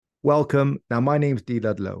Welcome. Now, my name's Dee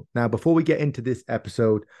Ludlow. Now, before we get into this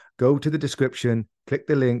episode, go to the description, click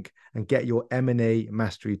the link, and get your M&A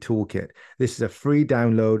Mastery Toolkit. This is a free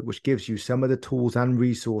download which gives you some of the tools and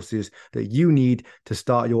resources that you need to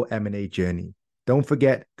start your M&A journey. Don't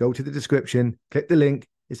forget, go to the description, click the link.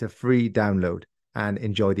 It's a free download, and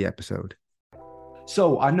enjoy the episode.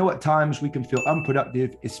 So I know at times we can feel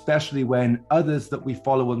unproductive, especially when others that we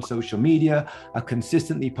follow on social media are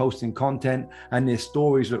consistently posting content and their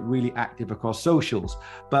stories look really active across socials.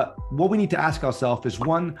 But what we need to ask ourselves is,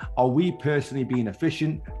 one, are we personally being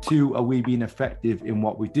efficient? Two, are we being effective in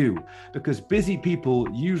what we do? Because busy people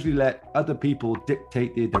usually let other people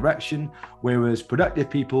dictate their direction, whereas productive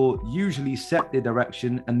people usually set their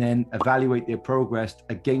direction and then evaluate their progress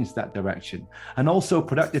against that direction. And also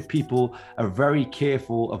productive people are very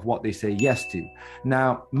careful of what they say yes to.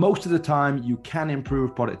 Now, most of the time you can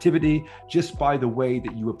improve productivity just by the way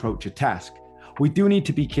that you approach a task. We do need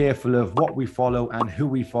to be careful of what we follow and who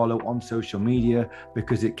we follow on social media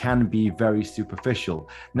because it can be very superficial.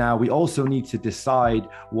 Now, we also need to decide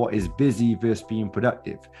what is busy versus being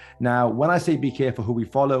productive. Now, when I say be careful who we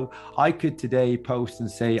follow, I could today post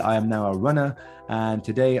and say I am now a runner and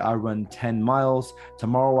today I run 10 miles.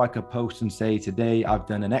 Tomorrow I could post and say today I've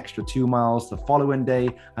done an extra 2 miles. The following day,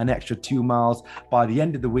 an extra 2 miles. By the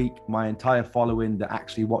end of the week, my entire following that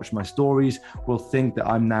actually watch my stories will think that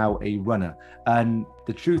I'm now a runner. And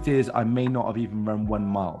the truth is, I may not have even run 1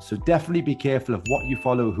 mile. So definitely be careful of what you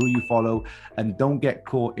follow, who you follow, and don't get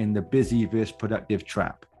caught in the busy versus productive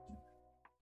trap.